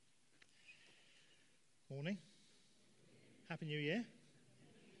Morning. Happy New Year.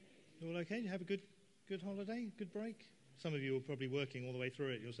 You all okay? You have a good holiday, good break? Some of you are probably working all the way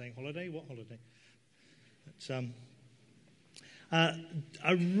through it. You're saying, holiday? What holiday?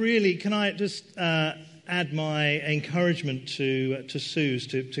 Can I just add my encouragement to Sue's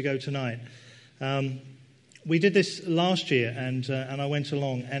to go tonight? We did this last year, and I went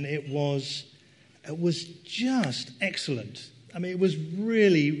along, and it was just excellent. I mean, it was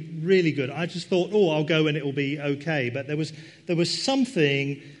really, really good. I just thought, I'll go and it will be okay. But there was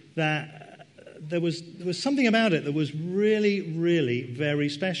something about it that was really, really very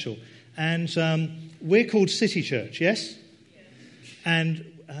special. And we're called City Church, yes? And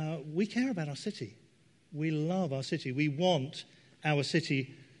we care about our city. We love our city. We want our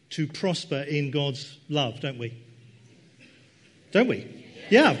city to prosper in God's love, don't we? Don't we?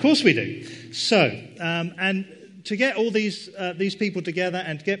 Yeah, of course we do. So, and to get all these people together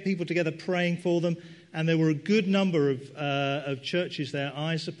and to get people together praying for them, and there were a good number of churches there.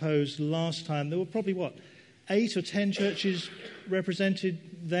 I suppose last time there were probably 8 or 10 churches represented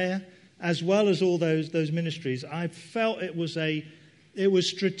there, as well as all those ministries. I felt it was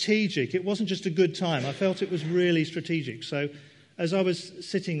strategic. It wasn't just a good time. I felt it was really strategic. So, as I was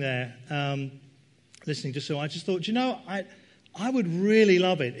sitting there listening to Sue, I just thought, I would really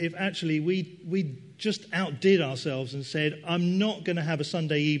love it if actually we just outdid ourselves and said, I'm not going to have a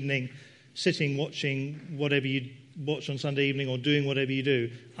Sunday evening sitting watching whatever you watch on Sunday evening or doing whatever you do.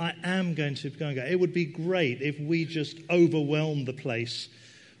 I am going to go and go. It would be great if we just overwhelmed the place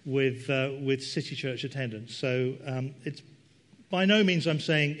with City Church attendance. So it's by no means I'm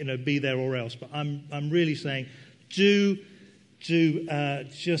saying be there or else, but I'm really saying do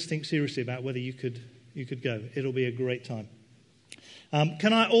just think seriously about whether you could go. It'll be a great time.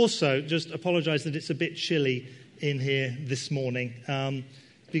 Can I also just apologise that it's a bit chilly in here this morning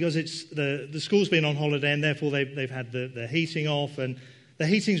because it's the school's been on holiday and therefore they've had the heating off, and the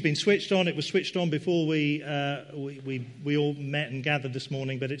heating's been switched on. It was switched on before we all met and gathered this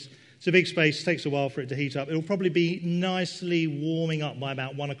morning, but it's a big space. It takes a while for it to heat up. It'll probably be nicely warming up by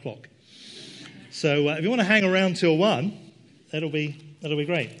about 1 o'clock. So if you want to hang around till 1, that'll be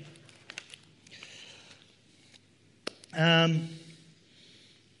great.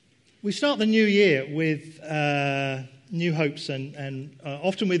 We start the new year with new hopes and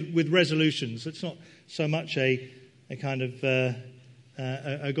often with resolutions. It's not so much a kind of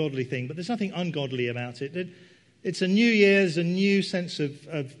a godly thing, but there's nothing ungodly about it. It's a new year, there's a new sense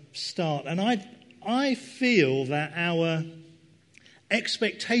of start. And I feel that our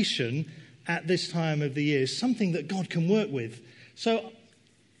expectation at this time of the year is something that God can work with. So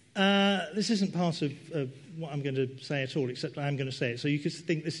this isn't part of what I'm going to say at all, except I am going to say it. So you could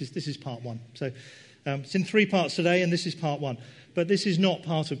think this is part 1. So it's in 3 parts today, and this is part 1. But this is not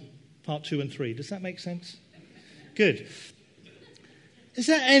part of part 2 and 3. Does that make sense? Good. Is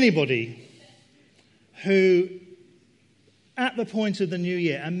there anybody who, at the point of the new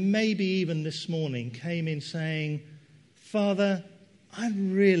year, and maybe even this morning, came in saying, Father, I'd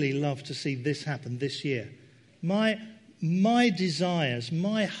really love to see this happen this year. My desires,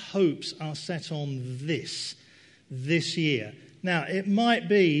 my hopes are set on this year. Now, it might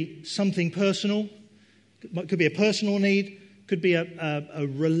be something personal. It could be a personal need. Could be a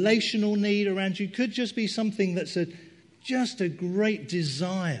relational need around you. Could just be something that's just a great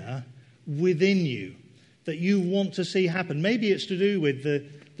desire within you that you want to see happen. Maybe it's to do with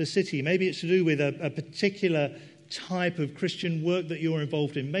the city. Maybe it's to do with a particular type of Christian work that you're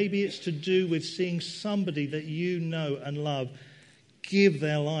involved in. Maybe it's to do with seeing somebody that you know and love give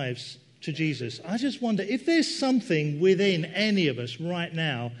their lives to Jesus. I just wonder if there's something within any of us right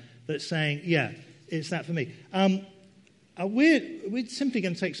now that's saying, yeah, it's that for me. We're simply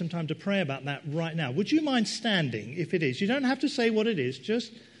going to take some time to pray about that right now. Would you mind standing if it is? You don't have to say what it is.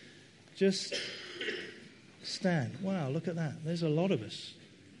 Just stand. Wow, look at that. There's a lot of us.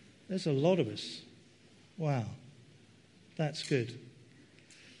 Wow. That's good.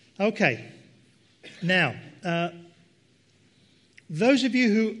 Okay. Now, those of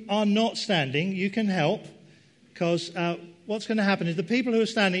you who are not standing, you can help, because what's going to happen is the people who are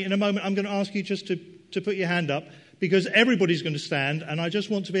standing, in a moment, I'm going to ask you just to put your hand up, because everybody's going to stand, and I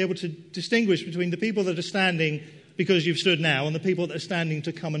just want to be able to distinguish between the people that are standing because you've stood now and the people that are standing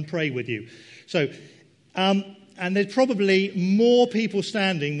to come and pray with you. So, and there's probably more people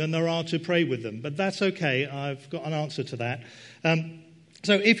standing than there are to pray with them. But that's okay. I've got an answer to that.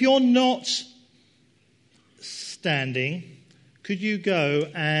 So if you're not standing, could you go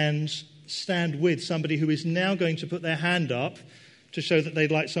and stand with somebody who is now going to put their hand up to show that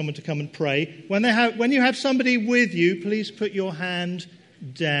they'd like someone to come and pray? When you have somebody with you, please put your hand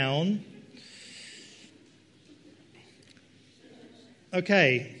down.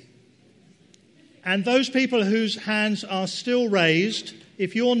 Okay. And those people whose hands are still raised,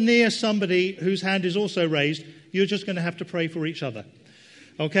 if you're near somebody whose hand is also raised, you're just going to have to pray for each other.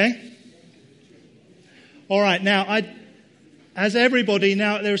 Okay? All right. Now, as everybody,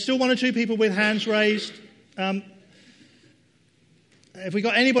 now there are still one or two people with hands raised. If we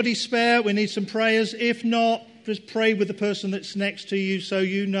got anybody spare, we need some prayers. If not, just pray with the person that's next to you so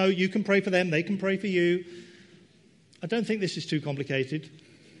you know you can pray for them, they can pray for you. I don't think this is too complicated.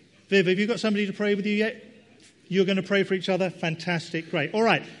 Viv, have you got somebody to pray with you yet? You're going to pray for each other? Fantastic, great. All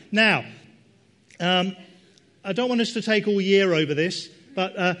right, now, I don't want us to take all year over this,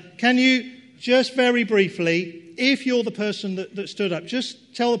 but can you just very briefly, if you're the person that stood up,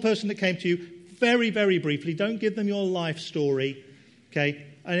 just tell the person that came to you very, very briefly. Don't give them your life story, okay?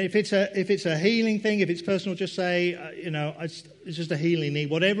 And if it's a healing thing, if it's personal, just say, it's just a healing need,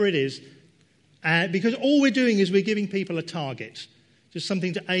 whatever it is. Because all we're doing is we're giving people a target, just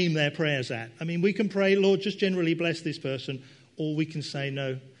something to aim their prayers at. I mean, we can pray, Lord, just generally bless this person, or we can say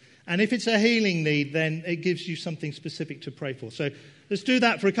no. And if it's a healing need, then it gives you something specific to pray for. So let's do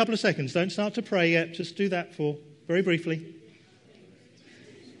that for a couple of seconds. Don't start to pray yet. Just do that for very briefly.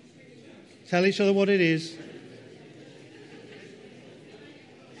 Tell each other what it is.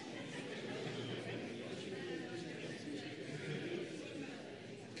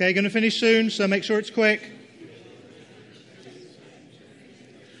 Okay, going to finish soon, so make sure it's quick.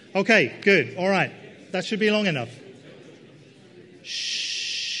 Okay, good. All right. That should be long enough. Shh.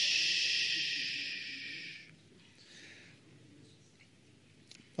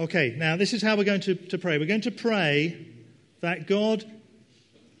 Okay, now this is how we're going to pray. We're going to pray that God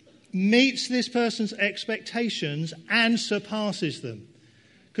meets this person's expectations and surpasses them.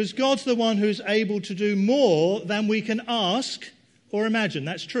 Because God's the one who's able to do more than we can ask or imagine.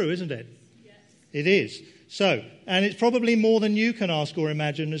 That's true, isn't it? Yes. It is. So, and it's probably more than you can ask or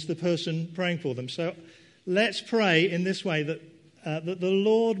imagine as the person praying for them. So let's pray in this way that the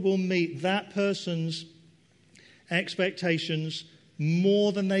Lord will meet that person's expectations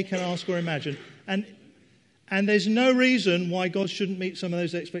more than they can ask or imagine. And there's no reason why God shouldn't meet some of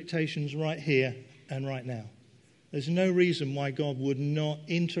those expectations right here and right now. There's no reason why God would not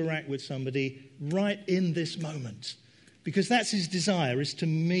interact with somebody right in this moment. Because that's his desire, is to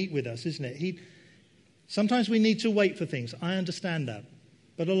meet with us, isn't it? Sometimes we need to wait for things. I understand that.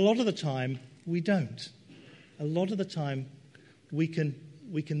 But a lot of the time, we don't. A lot of the time, we can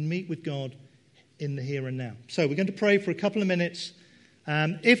meet with God in the here and now. So we're going to pray for a couple of minutes.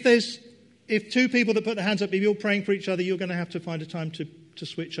 If two people that put their hands up, if you're praying for each other, you're going to have to find a time to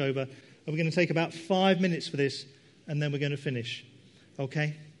switch over. And we're going to take about 5 minutes for this, and then we're going to finish.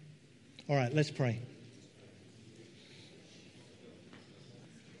 Okay? All right, let's pray.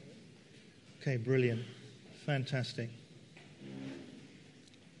 Okay, brilliant. Fantastic.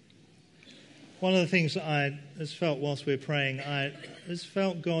 One of the things that I has felt whilst we were praying, I has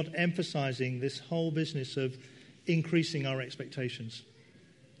felt God emphasizing this whole business of increasing our expectations.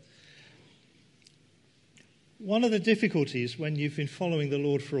 One of the difficulties when you've been following the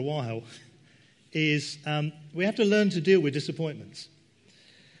Lord for a while is we have to learn to deal with disappointments.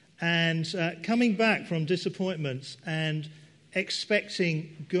 And coming back from disappointments and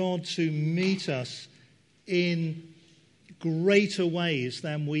expecting God to meet us in greater ways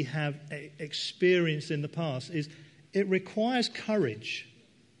than we have experienced in the past, it requires courage.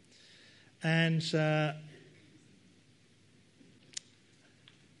 And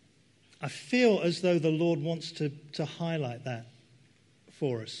I feel as though the Lord wants to highlight that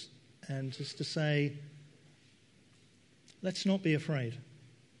for us and just to say, let's not be afraid.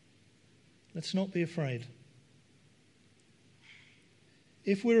 Let's not be afraid.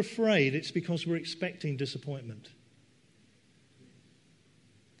 If we're afraid, it's because we're expecting disappointment.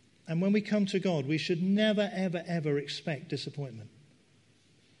 And when we come to God, we should never, ever, ever expect disappointment.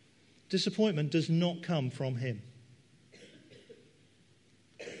 Disappointment does not come from Him.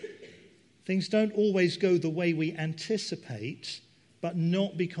 Things don't always go the way we anticipate, but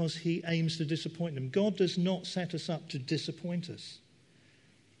not because He aims to disappoint them. God does not set us up to disappoint us.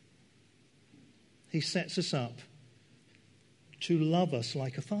 He sets us up to love us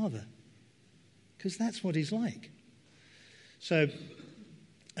like a father, because that's what He's like. So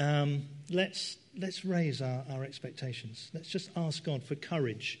let's raise our expectations. Let's just ask God for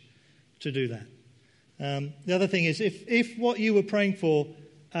courage to do that. The other thing is, if what you were praying for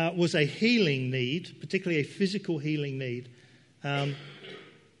was a healing need, particularly a physical healing need, I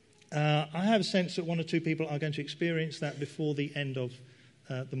have a sense that one or two people are going to experience that before the end of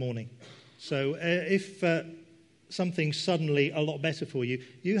the morning. So if something's suddenly a lot better for you,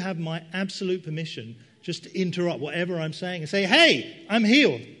 you have my absolute permission just to interrupt whatever I'm saying and say, hey, I'm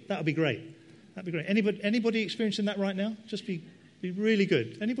healed. That would be great. That'd be great. Anybody experiencing that right now? Just be really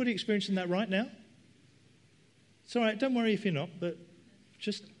good. Anybody experiencing that right now? It's all right. Don't worry if you're not, but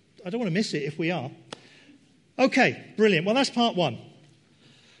just, I don't want to miss it if we are. Okay, brilliant. Well, that's part one.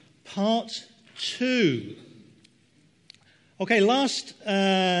 Part two. Okay, last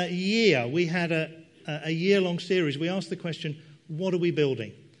year we had a year-long series. We asked the question, what are we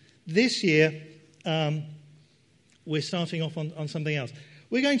building? This year, we're starting off on something else.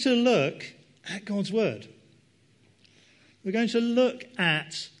 We're going to look at God's Word. We're going to look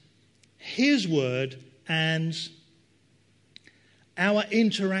at His Word and our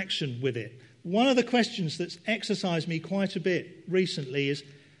interaction with it. One of the questions that's exercised me quite a bit recently is,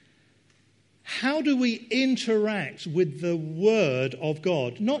 how do we interact with the Word of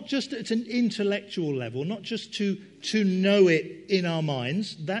God? Not just at an intellectual level, not just to know it in our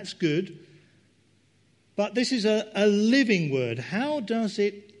minds. That's good. But this is a living Word. How does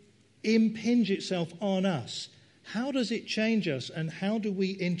it impinge itself on us? How does it change us? And how do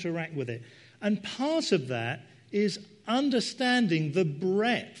we interact with it? And part of that is understanding the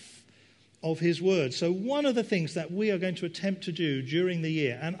breadth of His Word. So one of the things that we are going to attempt to do during the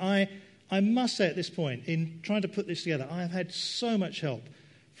year, and I must say at this point, in trying to put this together, I have had so much help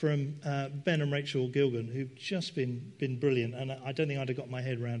from Ben and Rachel Gilgan, who've just been brilliant, and I don't think I'd have got my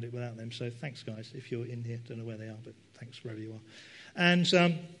head around it without them. So thanks, guys, if you're in here. Don't know where they are, but thanks wherever you are. And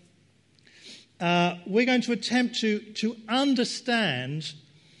we're going to attempt to understand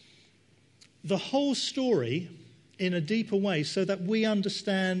the whole story in a deeper way so that we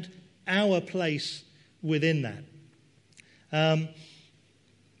understand our place within that.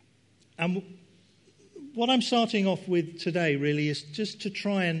 And what I'm starting off with today really is just to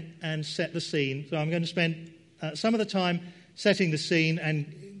try and set the scene. So I'm going to spend some of the time setting the scene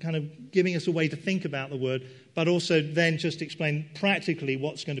and kind of giving us a way to think about the Word, but also then just explain practically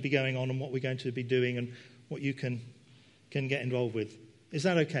what's going to be going on and what we're going to be doing and what you can get involved with. Is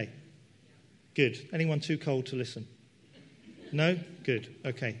that okay? Good. Anyone too cold to listen? No? Good.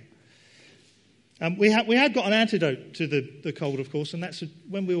 Okay. We had got an antidote to the cold, of course, and that's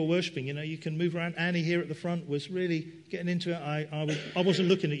when we were worshipping. You know, you can move around. Annie here at the front was really getting into it. I wasn't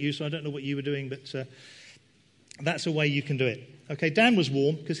looking at you, so I don't know what you were doing, but that's a way you can do it. Okay, Dan was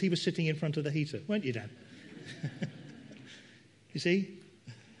warm because he was sitting in front of the heater, weren't you, Dan? You see?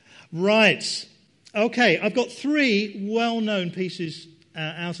 Right. Okay, I've got 3 well-known pieces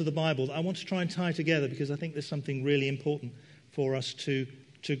out of the Bible that I want to try and tie together because I think there's something really important for us to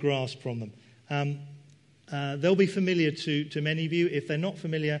grasp from them. They'll be familiar to many of you. If they're not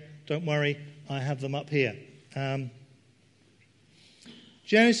familiar, don't worry, I have them up here.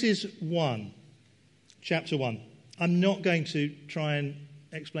 Genesis 1, chapter 1. I'm not going to try and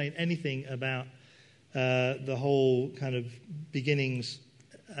explain anything about the whole kind of beginnings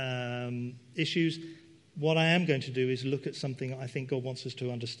issues. What I am going to do is look at something I think God wants us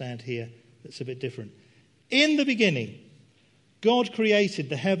to understand here that's a bit different. In the beginning, God created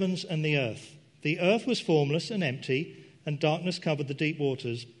the heavens and the earth. The earth was formless and empty, and darkness covered the deep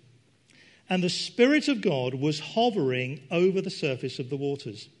waters. And the Spirit of God was hovering over the surface of the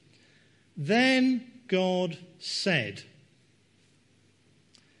waters. Then God said,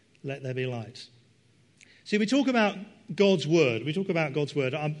 "Let there be light." See, we talk about God's Word.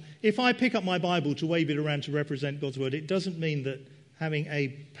 If I pick up my Bible to wave it around to represent God's Word, it doesn't mean that having a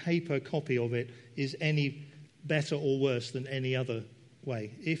paper copy of it is any better or worse than any other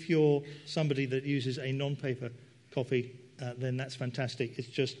way. If you're somebody that uses a non-paper copy, then that's fantastic. It's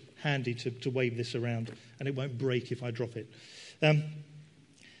just handy to wave this around, and it won't break if I drop it.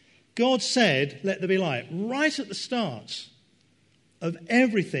 God said, "Let there be light." Right at the start of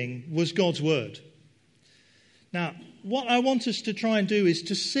everything was God's Word. Now, what I want us to try and do is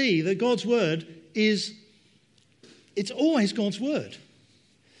to see that God's Word it's always God's Word.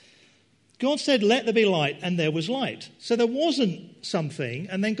 God said, "Let there be light," and there was light. So there wasn't something,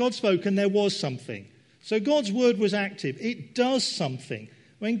 and then God spoke, and there was something. So God's Word was active. It does something.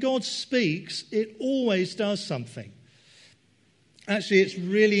 When God speaks, it always does something. Actually, it's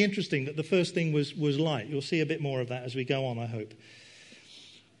really interesting that the first thing was light. You'll see a bit more of that as we go on, I hope.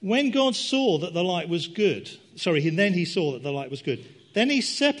 When God saw that the light was good, then he saw that the light was good. Then he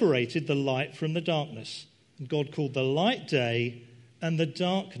separated the light from the darkness. And God called the light day and the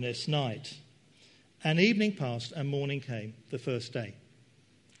darkness night. And evening passed and morning came, the first day.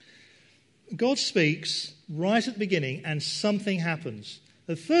 God speaks right at the beginning and something happens.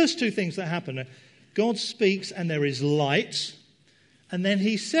 The first 2 things that happen are God speaks and there is light, and then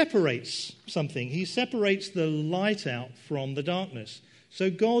he separates something. He separates the light out from the darkness. So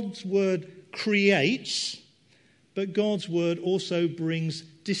God's word creates, but God's word also brings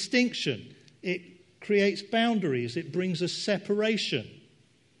distinction. It creates boundaries. It brings a separation.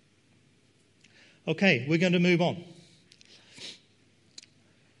 Okay, we're going to move on.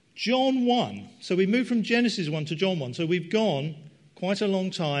 John 1. So we moved from Genesis 1 to John 1. So we've gone quite a long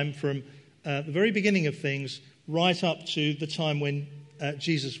time from the very beginning of things right up to the time when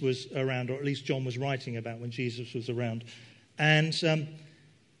Jesus was around, or at least John was writing about when Jesus was around. And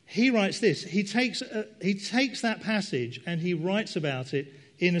he writes this. He takes that passage and he writes about it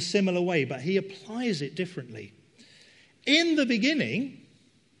in a similar way, but he applies it differently. In the beginning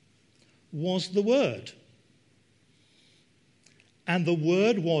was the Word, and the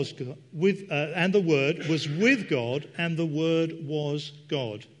Word was with God, and the Word was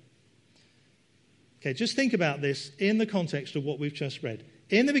God. Okay, just think about this in the context of what we've just read.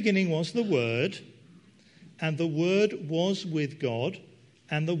 In the beginning was the Word, and the Word was with God,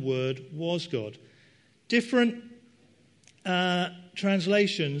 and the Word was God. Different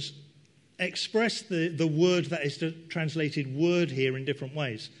translations express the word that is translated word here in different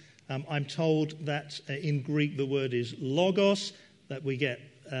ways. I'm told that in Greek the word is logos, that we get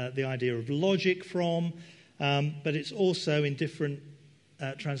the idea of logic from, but it's also in different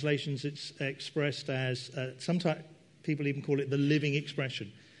translations it's expressed as, sometimes people even call it the living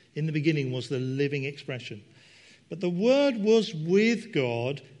expression. In the beginning was the living expression. But the Word was with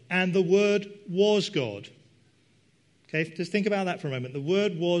God, and the Word was God. Okay, just think about that for a moment. The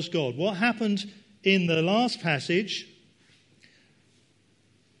Word was God. What happened in the last passage?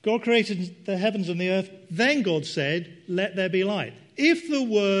 God created the heavens and the earth. Then God said, let there be light. If the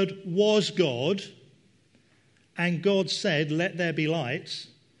Word was God, and God said, let there be light,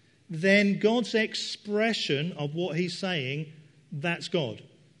 then God's expression of what he's saying, that's God.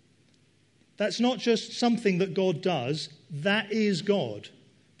 That's not just something that God does, that is God.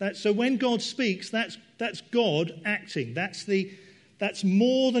 So when God speaks, that's God acting. That's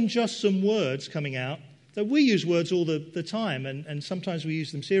more than just some words coming out. So we use words all the time, and sometimes we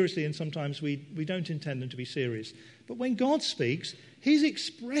use them seriously, and sometimes we don't intend them to be serious. But when God speaks, he's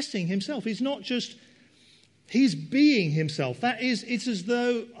expressing himself. He's being himself. It's as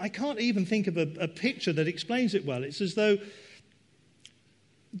though, I can't even think of a picture that explains it well. It's as though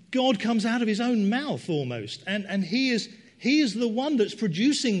God comes out of his own mouth almost, and he is the one that's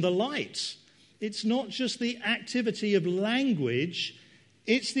producing the light. It's not just the activity of language,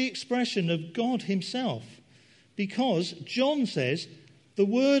 it's the expression of God himself. Because John says, the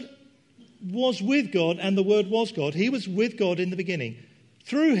Word was with God and the Word was God. He was with God in the beginning.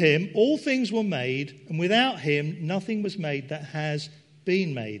 Through him all things were made, and without him nothing was made that has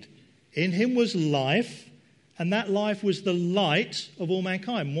been made. In him was life, and that life was the light of all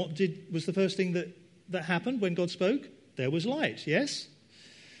mankind. What was the first thing that happened when God spoke? There was light, yes?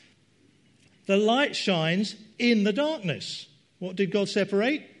 The light shines in the darkness. What did God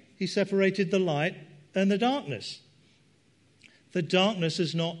separate? He separated the light and the darkness. The darkness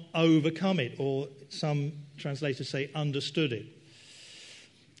has not overcome it, or some translators say understood it.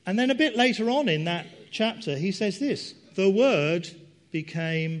 And then a bit later on in that chapter, he says this, the Word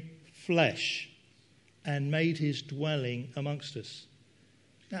became flesh and made his dwelling amongst us.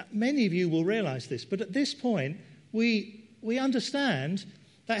 Now, many of you will realize this, but at this point, we understand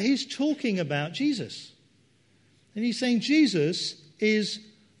that he's talking about Jesus. And he's saying Jesus is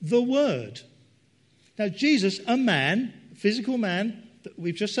the Word. Now, Jesus, a man, a physical man,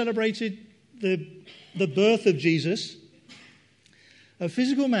 we've just celebrated the birth of Jesus. A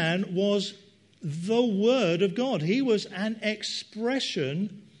physical man was the Word of God. He was an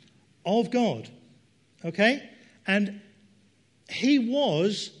expression of God. Okay? And he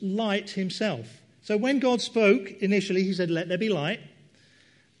was light himself. So when God spoke initially, he said, let there be light.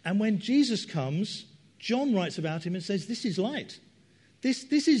 And when Jesus comes, John writes about him and says, this is light.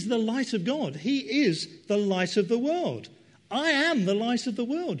 This is the light of God. He is the light of the world. I am the light of the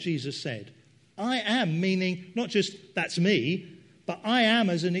world, Jesus said. I am, meaning not just that's me, but I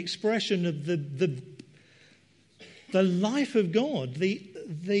am as an expression of the life of God,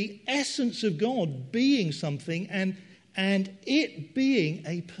 the essence of God being something and it being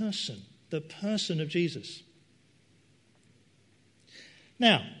a person, the person of Jesus.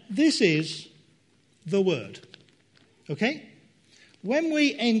 Now, this is the Word, okay? When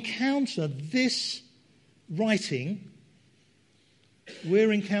we encounter this writing,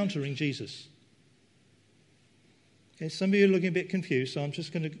 we're encountering Jesus. Okay, some of you are looking a bit confused, so I'm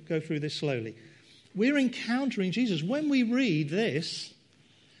just going to go through this slowly. We're encountering Jesus. When we read this,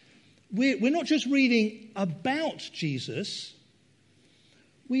 we're not just reading about Jesus,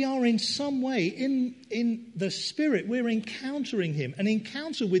 we are in some way, in the Spirit, we're encountering him. An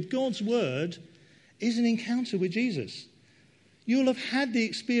encounter with God's word is an encounter with Jesus. You'll have had the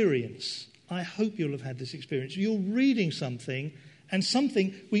experience. I hope you'll have had this experience. You're reading something, and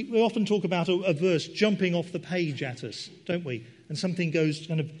something, we often talk about a verse jumping off the page at us, don't we? And something goes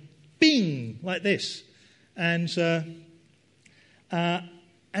kind of bing, like this. And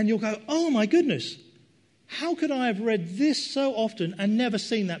you'll go, oh my goodness, how could I have read this so often and never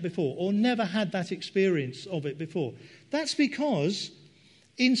seen that before, or never had that experience of it before? That's because,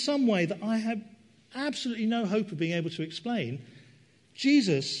 in some way that I have absolutely no hope of being able to explain,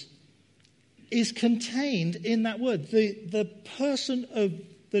 Jesus is contained in that word. The person of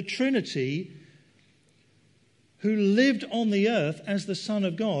the Trinity who lived on the earth as the Son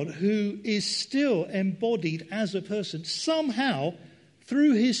of God, who is still embodied as a person, somehow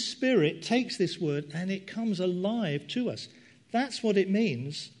through his Spirit takes this word and it comes alive to us. That's what it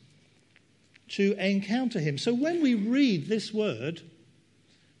means to encounter him. So when we read this word,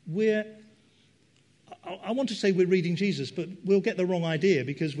 I want to say we're reading Jesus, but we'll get the wrong idea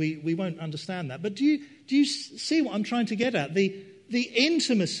because we won't understand that. But do you see what I'm trying to get at? The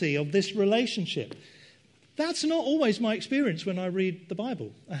intimacy of this relationship. That's not always my experience when I read the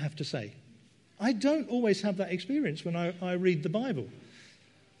Bible, I have to say. I don't always have that experience when I read the Bible.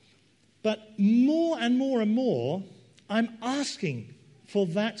 But more and more and more, I'm asking for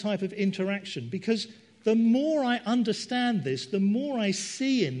that type of interaction, because the more I understand this, the more I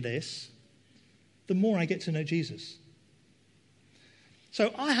see in this, the more I get to know Jesus.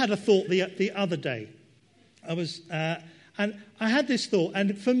 So I had a thought the other day. And I had this thought,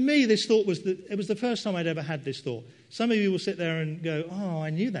 and for me, this thought was it was the first time I'd ever had this thought. Some of you will sit there and go, "Oh, I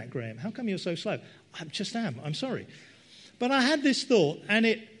knew that, Graham. How come you're so slow?" I just am. I'm sorry, but I had this thought, and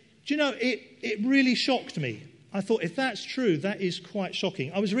it really shocked me. I thought, if that's true, that is quite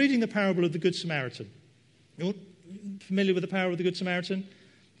shocking. I was reading the parable of the Good Samaritan. You're familiar with the parable of the Good Samaritan?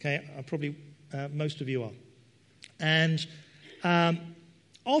 Okay, probably most of you are. And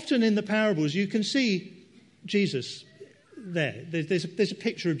often in the parables, you can see Jesus there. There's a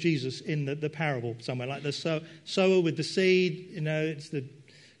picture of Jesus in the parable somewhere, like the sower with the seed. It's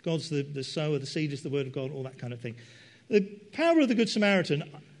God's the sower, the seed is the word of God, all that kind of thing. The parable of the Good Samaritan,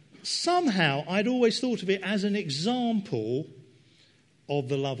 somehow I'd always thought of it as an example of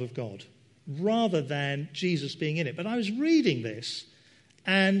the love of God, rather than Jesus being in it. But I was reading this,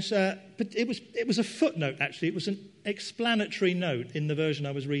 and but it was a footnote, actually. It was an explanatory note in the version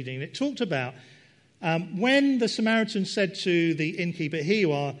I was reading. And it talked about when the Samaritan said to the innkeeper, "Here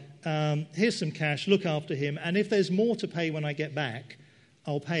you are, here's some cash, look after him, and if there's more to pay when I get back,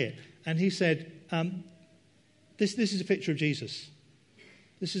 I'll pay it." And he said, this is a picture of Jesus.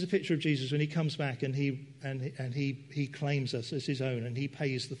 This is a picture of Jesus when he comes back and he claims us as his own, and he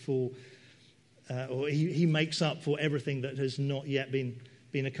pays the full, or he makes up for everything that has not yet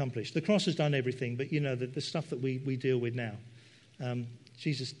been accomplished. The cross has done everything, but the stuff that we deal with now,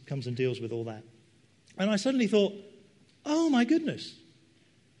 Jesus comes and deals with all that. And I suddenly thought, oh my goodness,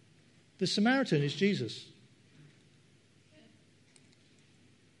 the Samaritan is Jesus.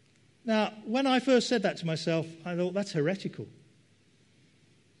 Now, when I first said that to myself, I thought that's heretical.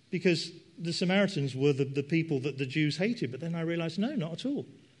 Because the Samaritans were the people that the Jews hated. But then I realized, no, not at all.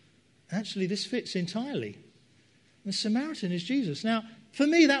 Actually, this fits entirely. The Samaritan is Jesus. Now, for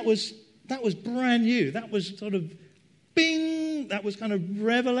me, that was brand new. That was sort of bing. That was kind of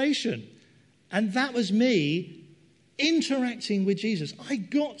revelation. And that was me interacting with Jesus. I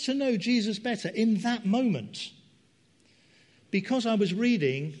got to know Jesus better in that moment, because I was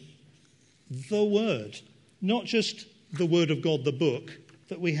reading the Word, not just the Word of God, the book,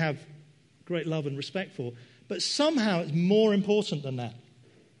 that we have great love and respect for, but somehow it's more important than that.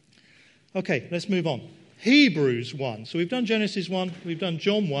 Okay, let's move on. Hebrews 1. So we've done Genesis 1, we've done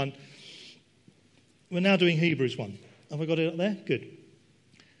John 1. We're now doing Hebrews 1. Have I got it up there? Good.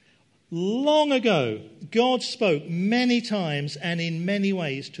 Long ago, God spoke many times and in many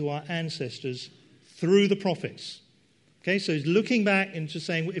ways to our ancestors through the prophets. Okay, so he's looking back and just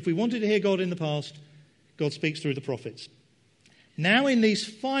saying, if we wanted to hear God in the past, God speaks through the prophets. Now in these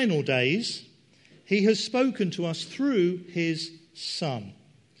final days, he has spoken to us through his Son.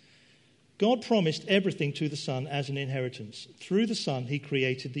 God promised everything to the Son as an inheritance. Through the Son, he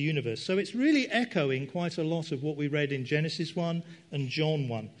created the universe. So it's really echoing quite a lot of what we read in Genesis 1 and John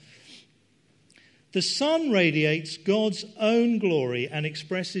 1. The Son radiates God's own glory and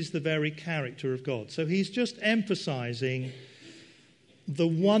expresses the very character of God. So he's just emphasizing the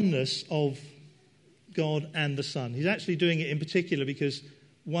oneness of God and the Son. He's actually doing it in particular because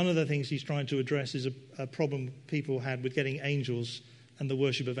one of the things he's trying to address is a problem people had with getting angels and the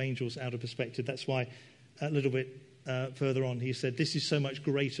worship of angels out of perspective. That's why a little bit further on he said, this is so much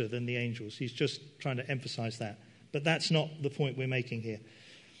greater than the angels. He's just trying to emphasize that. But that's not the point we're making here.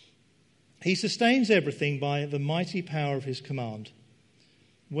 He sustains everything by the mighty power of his command.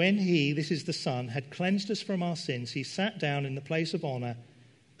 When he, this is the Son, had cleansed us from our sins, he sat down in the place of honor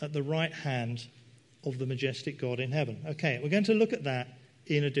at the right hand of the majestic God in heaven. Okay, we're going to look at that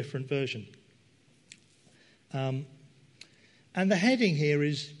in a different version. And the heading here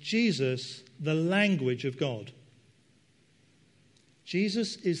is Jesus, the language of God.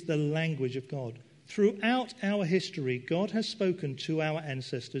 Jesus is the language of God. Throughout our history, God has spoken to our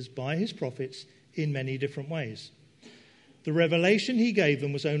ancestors by his prophets in many different ways. The revelation he gave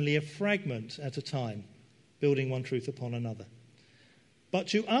them was only a fragment at a time, building one truth upon another. But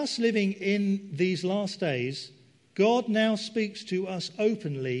to us living in these last days, God now speaks to us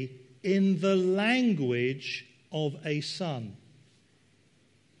openly in the language of a son,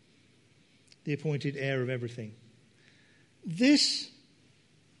 the appointed heir of everything. This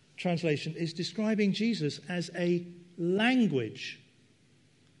translation is describing Jesus as a language.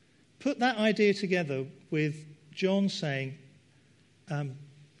 Put that idea together with John saying,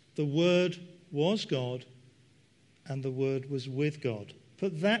 the Word was God and the Word was with God.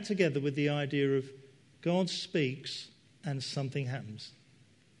 Put that together with the idea of God speaks and something happens.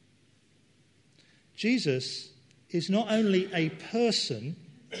 Jesus is not only a person,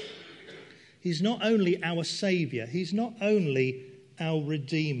 he's not only our Saviour, he's not only our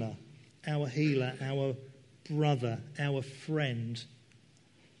Redeemer, our healer, our brother, our friend.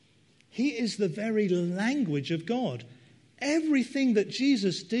 He is the very language of God. Everything that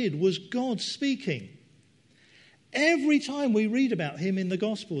Jesus did was God speaking. Every time we read about him in the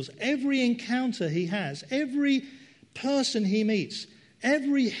Gospels, every encounter he has, every person he meets,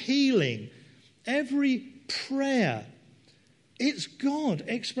 every healing, every prayer, it's God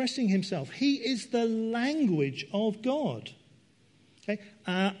expressing himself. He is the language of God. Okay?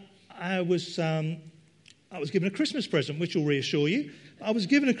 I was given a Christmas present, which will reassure you. I was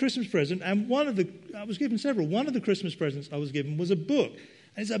given a Christmas present, and I was given several. One of the Christmas presents I was given was a book.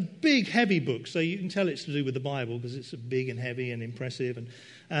 And it's a big, heavy book, so you can tell it's to do with the Bible because it's big and heavy and impressive.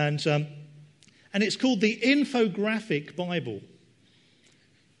 And it's called the Infographic Bible.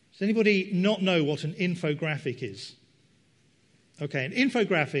 Does anybody not know what an infographic is? Okay, an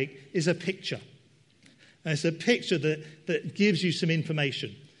infographic is a picture. And it's a picture that gives you some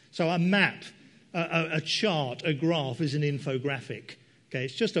information. So a map, a chart, a graph is an infographic. Okay,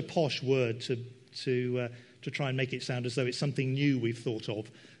 it's just a posh word to try and make it sound as though it's something new we've thought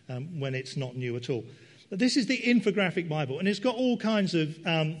of when it's not new at all. But this is the Infographic Bible, and it's got all kinds of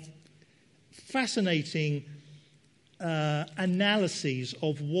fascinating analyses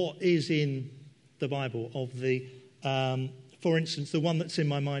of what is in the Bible. For instance, the one that's in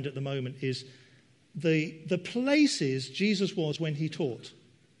my mind at the moment is the places Jesus was when he taught.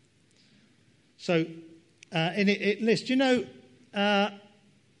 So, and it lists,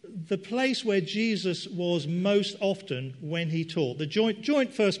 the place where Jesus was most often when he taught, the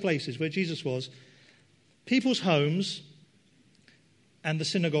joint first places where Jesus was, people's homes and the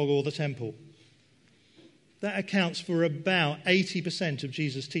synagogue or the temple. That accounts for about 80% of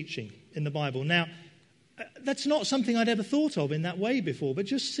Jesus' teaching in the Bible. Now, that's not something I'd ever thought of in that way before, but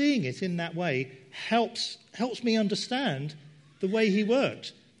just seeing it in that way helps me understand the way he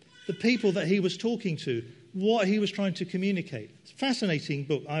worked, the people that he was talking to, what he was trying to communicate. It's a fascinating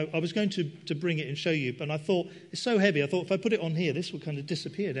book. I was going to bring it and show you, but I thought it's so heavy. I thought if I put it on here, this will kind of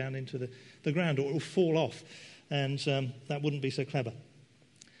disappear down into the ground, or it will fall off, and that wouldn't be so clever.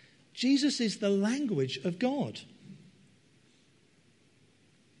 Jesus is the language of God.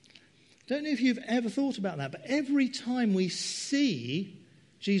 Don't know if you've ever thought about that, but every time we see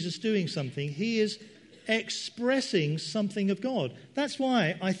Jesus doing something, he is expressing something of God. That's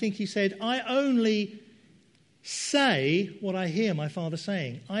why I think he said, I only say what I hear my Father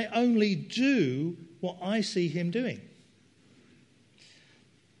saying. I only do what I see him doing.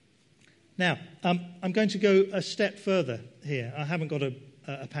 Now, I'm going to go a step further here. I haven't got a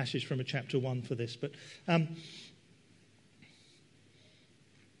passage from a chapter 1 for this, but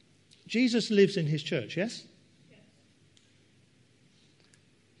Jesus lives in his church, yes?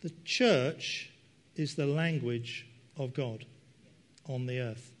 The church is the language of God on the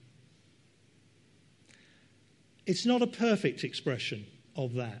earth. It's not a perfect expression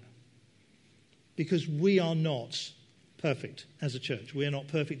of that, because we are not perfect as a church. We are not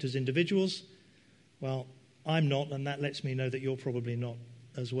perfect as individuals. Well, I'm not, and that lets me know that you're probably not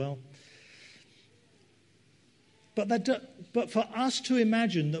as well. But for us to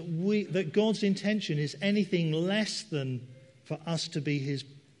imagine that God's intention is anything less than for us to be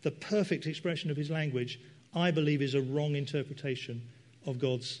the perfect expression of his language, I believe is a wrong interpretation of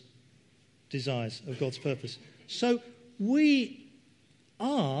God's desires, of God's purpose. So we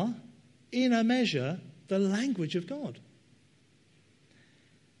are, in a measure, the language of God.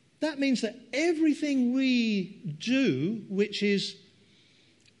 That means that everything we do, which is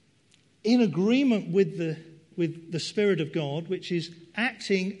in agreement with the Spirit of God, which is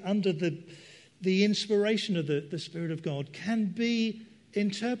acting under the inspiration of the Spirit of God, can be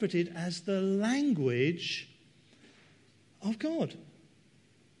interpreted as the language of God.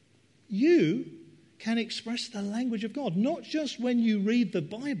 You can express the language of God, not just when you read the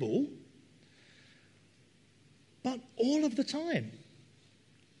Bible, but all of the time.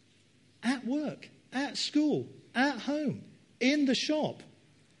 At work, at school, at home, in the shop,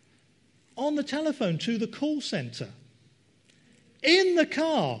 on the telephone to the call centre, in the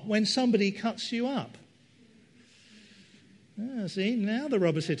car when somebody cuts you up. See, now the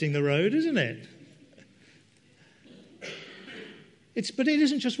rubber's hitting the road, isn't it? But it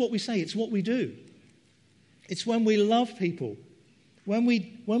isn't just what we say, it's what we do. It's when we love people, when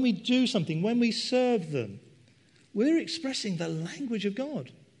we do something, when we serve them. We're expressing the language of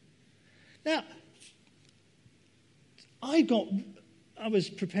God. Now, I was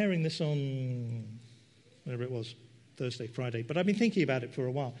preparing this on, whatever it was, Thursday, Friday, but I've been thinking about it for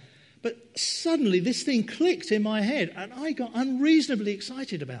a while. But suddenly this thing clicked in my head and I got unreasonably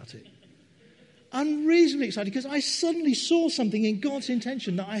excited about it. Unreasonably excited because I suddenly saw something in God's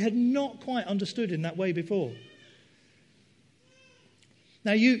intention that I had not quite understood in that way before.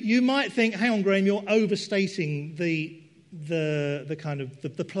 Now, you might think, hang on, Graham, you're overstating the kind of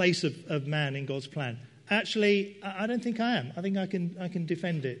the place of man in God's plan. Actually, I don't think I am. I think I can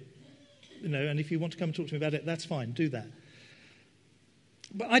defend it. And if you want to come and talk to me about it, that's fine. Do that.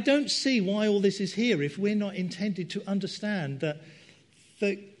 But I don't see why all this is here if we're not intended to understand that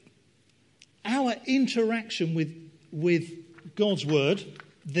our interaction with God's word,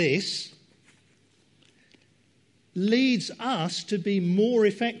 this, leads us to be more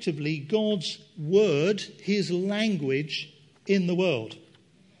effectively God's word, his language in the world.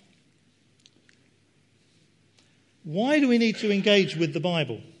 Why do we need to engage with the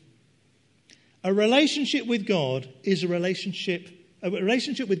Bible? A relationship with God is a relationship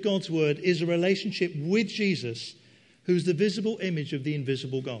with God's word is a relationship with Jesus, who's the visible image of the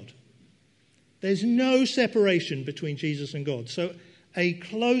invisible God. There's no separation between Jesus and God. So a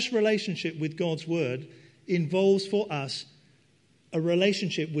close relationship with God's word involves for us a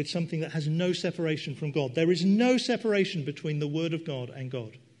relationship with something that has no separation from God. There is no separation between the word of God and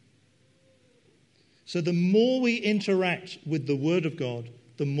God. So the more we interact with the word of God,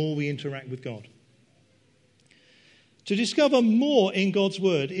 the more we interact with God. To discover more in God's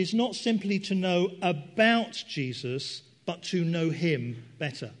word is not simply to know about Jesus, but to know him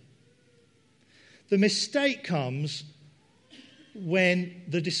better. The mistake comes when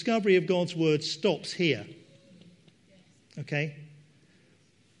the discovery of God's word stops here. Okay?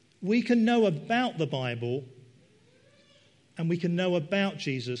 We can know about the Bible and we can know about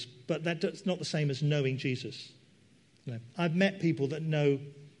Jesus, but that's not the same as knowing Jesus. I've met people that know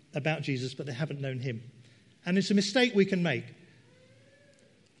about Jesus, but they haven't known him. And it's a mistake we can make.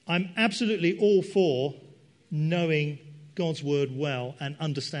 I'm absolutely all for knowing God's word well and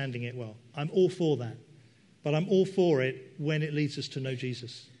understanding it well. I'm all for that. But I'm all for it when it leads us to know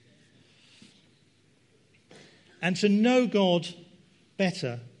Jesus. And to know God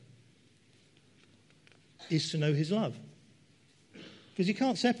better is to know his love. Because you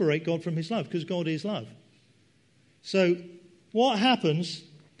can't separate God from his love, because God is love. So what happens,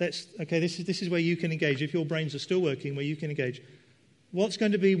 this is where you can engage. If your brains are still working, where you can engage. What's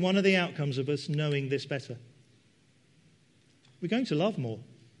going to be one of the outcomes of us knowing this better? We're going to love more.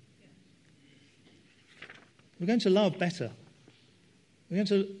 We're going to love better.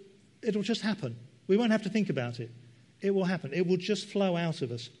 It'll just happen. We won't have to think about it. It will happen. It will just flow out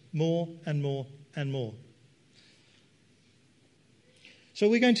of us more and more and more. So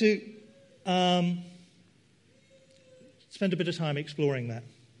we're going to spend a bit of time exploring that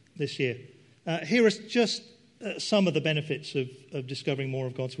this year. Here are just some of the benefits of discovering more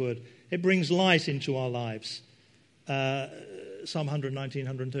of God's word. It brings light into our lives. Psalm 119,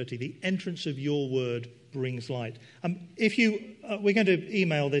 130. The entrance of your word brings light. We're going to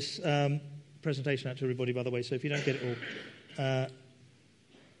email this presentation out to everybody, by the way, so if you don't get it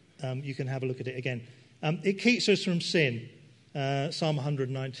all, you can have a look at it again. It keeps us from sin. Psalm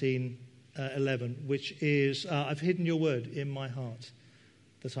 119, 11, which is, I've hidden your word in my heart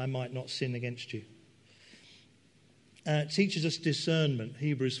that I might not sin against you. It teaches us discernment.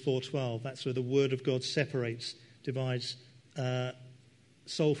 Hebrews 4:12. That's where the word of God separates, divides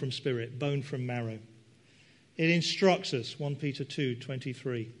soul from spirit, bone from marrow. It instructs us, 1 Peter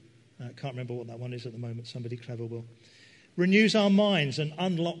 2:23. Can't remember what that one is at the moment. Somebody clever will. Renews our minds and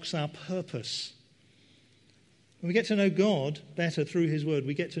unlocks our purpose. When we get to know God better through his word,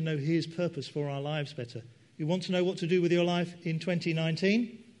 we get to know his purpose for our lives better. You want to know what to do with your life in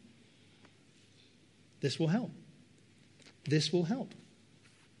 2019? This will help. This will help.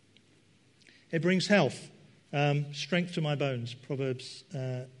 It brings health, strength to my bones, Proverbs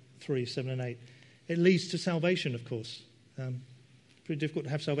 3:7-8. It leads to salvation, of course. Pretty difficult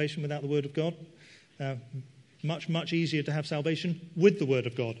to have salvation without the word of God. Much, much easier to have salvation with the word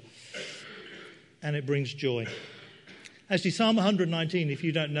of God. And it brings joy. Actually, Psalm 119, if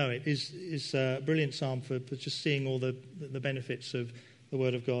you don't know it, is a brilliant psalm for just seeing all the benefits of the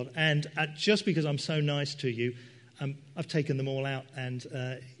word of God. And just because I'm so nice to you, I've taken them all out, and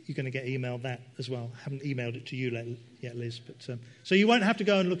you're going to get emailed that as well. I haven't emailed it to you yet, Liz. But so you won't have to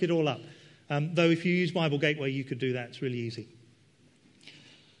go and look it all up. Though if you use Bible Gateway, you could do that. It's really easy.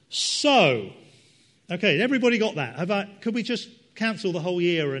 So, okay, everybody got that? Could we just cancel the whole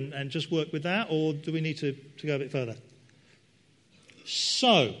year and just work with that, or do we need to go a bit further?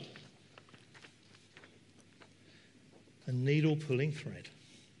 So, a needle pulling thread.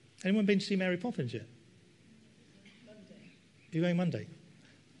 Anyone been to see Mary Poppins yet? Monday. You're going Monday?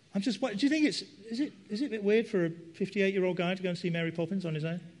 Do you think is it a bit weird for a 58-year-old guy to go and see Mary Poppins on his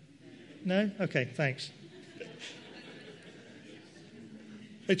own? No? Okay, thanks.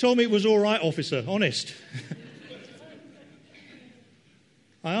 They told me it was all right, officer, honest.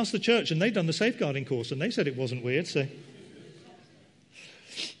 I asked the church, and they'd done the safeguarding course, and they said it wasn't weird. So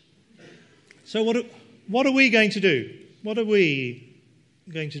what are we going to do? What are we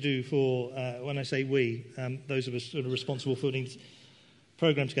going to do for, when I say we, those of us sort of responsible for putting this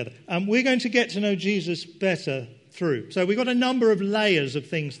program together? We're going to get to know Jesus better through. So we've got a number of layers of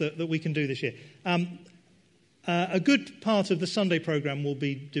things that we can do this year. A good part of the Sunday program will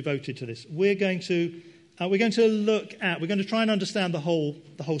be devoted to this. We're going to try and understand the whole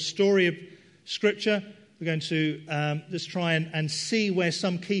story of Scripture. We're going to just try and see where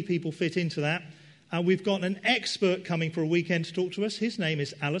some key people fit into that. We've got an expert coming for a weekend to talk to us. His name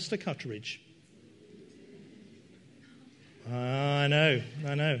is Alistair Cutteridge. I know.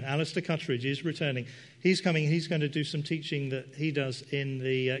 Alistair Cutteridge is returning. He's coming. He's going to do some teaching that he does in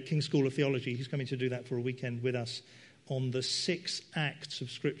the King's School of Theology. He's coming to do that for a weekend with us on the 6 acts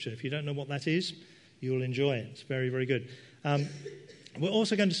of Scripture. If you don't know what that is, you'll enjoy it. It's very, very good. We're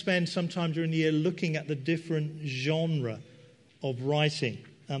also going to spend some time during the year looking at the different genre of writing.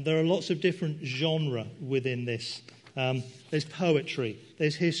 There are lots of different genre within this. There's poetry,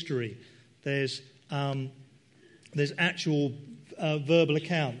 there's history, there's actual verbal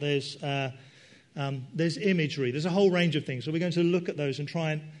account, there's imagery, there's a whole range of things. So we're going to look at those and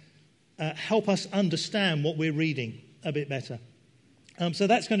try and help us understand what we're reading a bit better. So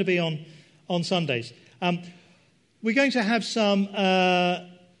that's going to be on Sundays. We're going to have some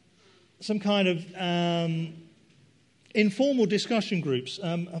kind of informal discussion groups.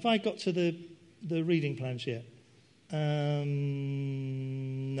 Have I got to the reading plans yet?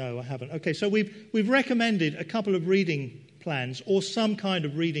 No, I haven't. Okay, so we've recommended a couple of reading plans or some kind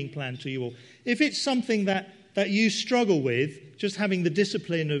of reading plan to you all. If it's something that you struggle with, just having the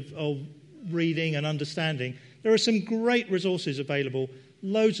discipline of reading and understanding, there are some great resources available.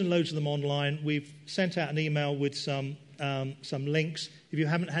 Loads and loads of them online. We've sent out an email with some links. If you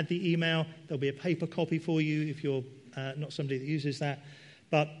haven't had the email, there'll be a paper copy for you if you're not somebody that uses that.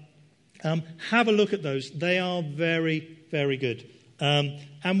 But have a look at those. They are very, very good.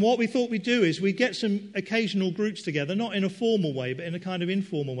 And what we thought we'd do is we'd get some occasional groups together, not in a formal way, but in a kind of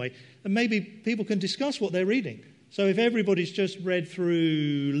informal way. And maybe people can discuss what they're reading. So if everybody's just read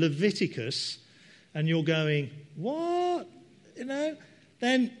through Leviticus and you're going, what?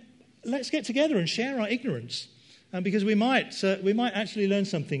 Then let's get together and share our ignorance, because we might actually learn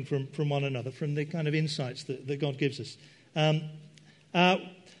something from one another, from the kind of insights that God gives us.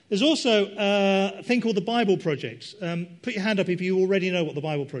 There's also a thing called the Bible Project. Put your hand up if you already know what the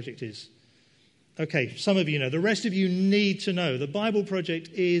Bible Project is. Okay, some of you know. The rest of you need to know. The Bible Project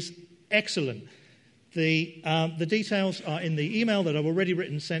is excellent. The details are in the email that I've already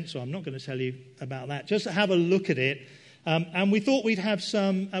written and sent, so I'm not going to tell you about that. Just have a look at it. And we thought we'd have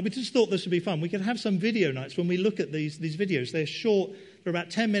some, we just thought this would be fun. We could have some video nights when we look at these videos. They're short, they're about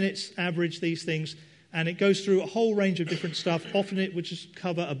 10 minutes average, these things, and it goes through a whole range of different stuff. Often it would just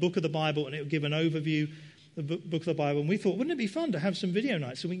cover a book of the Bible and it would give an overview of the book of the Bible. And we thought, wouldn't it be fun to have some video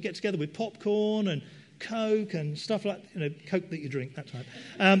nights so we can get together with popcorn and Coke and stuff like, Coke that you drink, that type.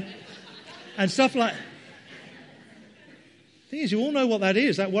 And stuff like... thing is, you all know what that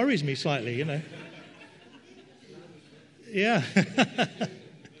is. That worries me slightly, you know. Yeah.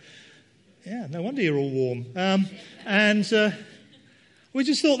 Yeah, no wonder you're all warm. We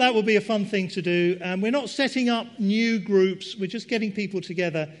just thought that would be a fun thing to do. We're not setting up new groups. We're just getting people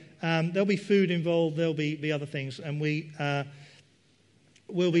together. There'll be food involved. There'll be other things. And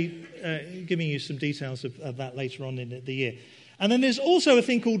we'll be giving you some details of that later on in the year. And then there's also a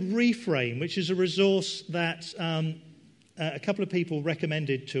thing called Reframe, which is a resource that a couple of people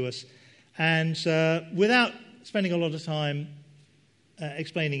recommended to us. And without spending a lot of time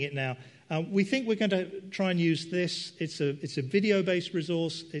explaining it now, we think we're going to try and use this. It's a video-based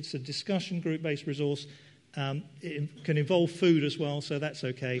resource. It's a discussion group-based resource. It can involve food as well, so that's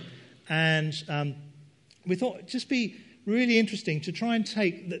okay. And we thought it'd just be really interesting to try and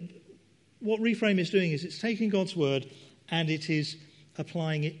take... What Reframe is doing is it's taking God's Word and it is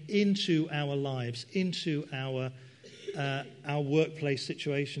applying it into our lives, into our workplace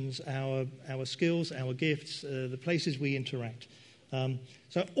situations, our skills, our gifts, the places we interact.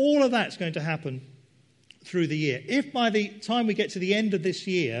 So all of that's going to happen through the year. If by the time we get to the end of this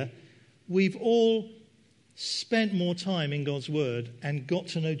year, we've all spent more time in God's Word and got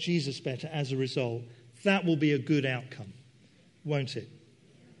to know Jesus better as a result, that will be a good outcome, won't it?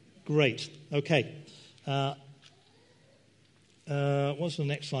 Great. Okay. What's the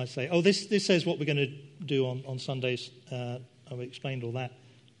next slide say? Oh, this says what we're going to do on Sundays. I've explained all that.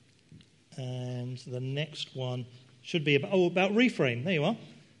 And the next one should be about Reframe. There you are.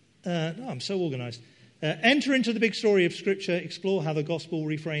 I'm so organised. Enter into the big story of Scripture. Explore how the gospel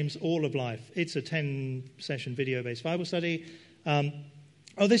reframes all of life. It's a 10-session video-based Bible study.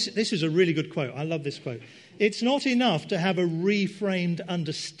 This is a really good quote. I love this quote. It's not enough to have a reframed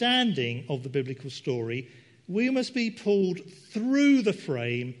understanding of the biblical story. We must be pulled through the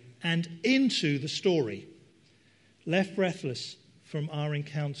frame and into the story, left breathless from our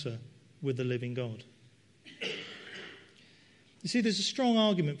encounter with the living God. You see, there's a strong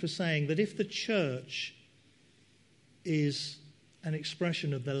argument for saying that if the church is an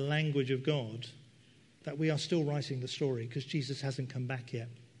expression of the language of God, that we are still writing the story because Jesus hasn't come back yet.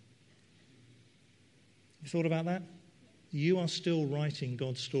 You thought about that? You are still writing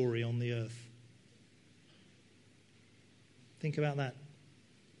God's story on the earth. Think about that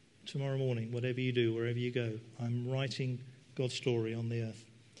tomorrow morning, whatever you do, wherever you go. I'm writing God's story on the earth.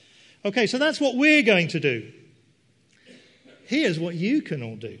 Okay, so that's what we're going to do. Here's what you can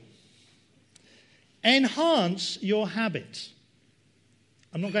all do. Enhance your habit.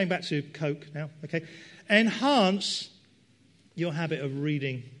 I'm not going back to Coke now, okay? Enhance your habit of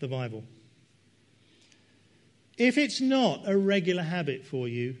reading the Bible. If it's not a regular habit for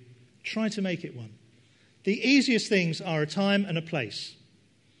you, try to make it one. The easiest things are a time and a place.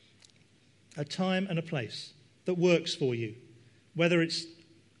 A time and a place that works for you. Whether it's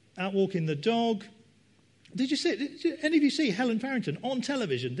out walking the dog. Did any of you see Helen Farrington on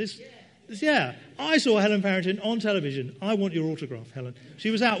television? Yeah, I saw Helen Farrington on television. I want your autograph, Helen. She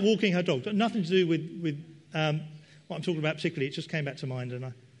was out walking her dog. Nothing to do with what I'm talking about particularly. It just came back to mind, and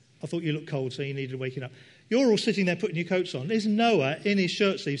I thought you looked cold, so you needed waking up. You're all sitting there putting your coats on. There's Noah in his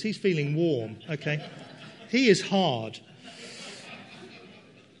shirt sleeves. He's feeling warm, okay? He is hard.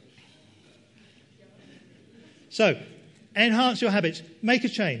 So, enhance your habits. Make a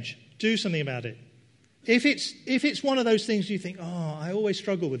change. Do something about it. If it's one of those things you think, I always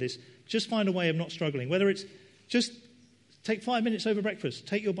struggle with this, just find a way of not struggling. Whether it's just take 5 minutes over breakfast,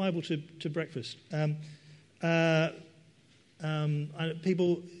 take your Bible to breakfast.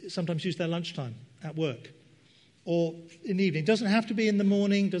 People sometimes use their lunchtime at work or in the evening. Doesn't have to be in the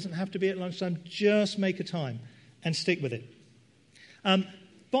morning, doesn't have to be at lunchtime. Just make a time and stick with it.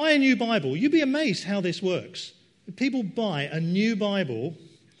 Buy a new Bible. You'd be amazed how this works. People buy a new Bible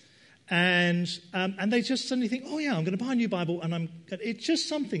and they just suddenly think, I'm going to buy a new Bible, and it's just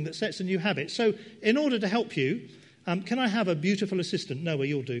something that sets a new habit. So in order to help you, can I have a beautiful assistant? No, well,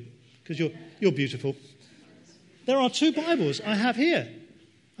 you'll do, because you're beautiful. There are 2 Bibles I have here.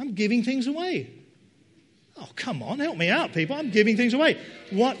 I'm giving things away. Oh, come on, help me out, people. I'm giving things away.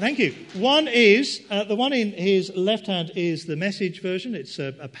 Thank you. One is, the one in his left hand is the Message version. It's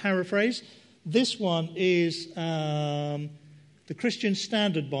a paraphrase. This one is the Christian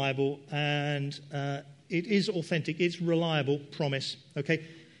Standard Bible, and it is authentic. It's reliable, promise. Okay.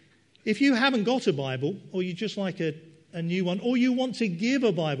 If you haven't got a Bible, or you just like a new one, or you want to give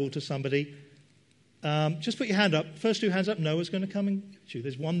a Bible to somebody, just put your hand up. First 2 hands up. Noah's going to come and get you.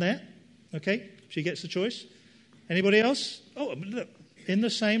 There's one there. Okay. She gets the choice. Anybody else? Oh, look, in the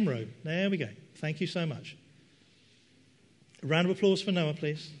same row. There we go. Thank you so much. A round of applause for Noah,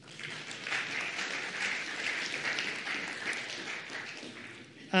 please.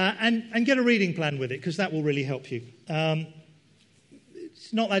 And get a reading plan with it, because that will really help you.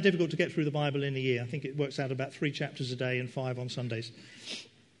 It's not that difficult to get through the Bible in a year. I think it works out about 3 chapters a day and 5 on Sundays.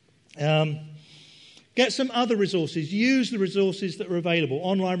 Get some other resources. Use the resources that are available.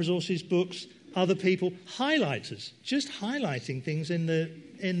 Online resources, books, other people. Highlighters. Just highlighting things in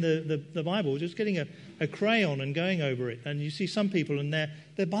the Bible. Just getting a crayon and going over it. And you see some people and their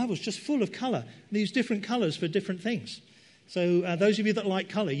Bible's just full of colour. These different colours for different things. So those of you that like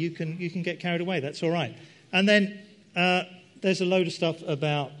colour, you can get carried away. That's all right. And then there's a load of stuff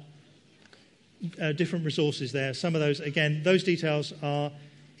about different resources there. Some of those, again, those details are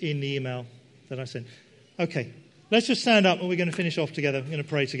in the email that I sent. Okay, let's just stand up and we're going to finish off together. We're going to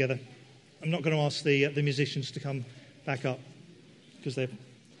pray together. I'm not going to ask the musicians to come back up because their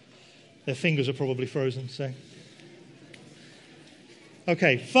fingers are probably frozen. So,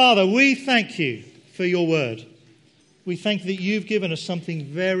 okay, Father, we thank you for your word. We thank that you've given us something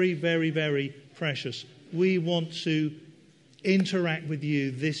very, very, very precious. We want to interact with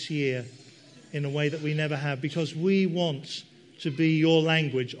you this year in a way that we never have, because we want to be your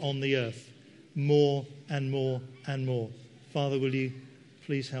language on the earth more and more and more. Father, will you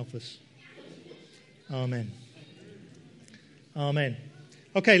please help us? Amen. Amen.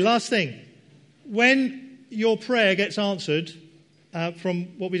 Okay, last thing. When your prayer gets answered from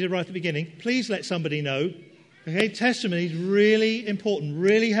what we did right at the beginning, please let somebody know. Okay, testimony is really important,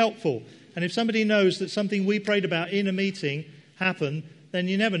 really helpful. And if somebody knows that something we prayed about in a meeting happened, then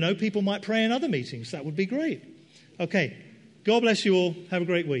you never know. People might pray in other meetings. That would be great. Okay, God bless you all. Have a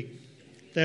great week.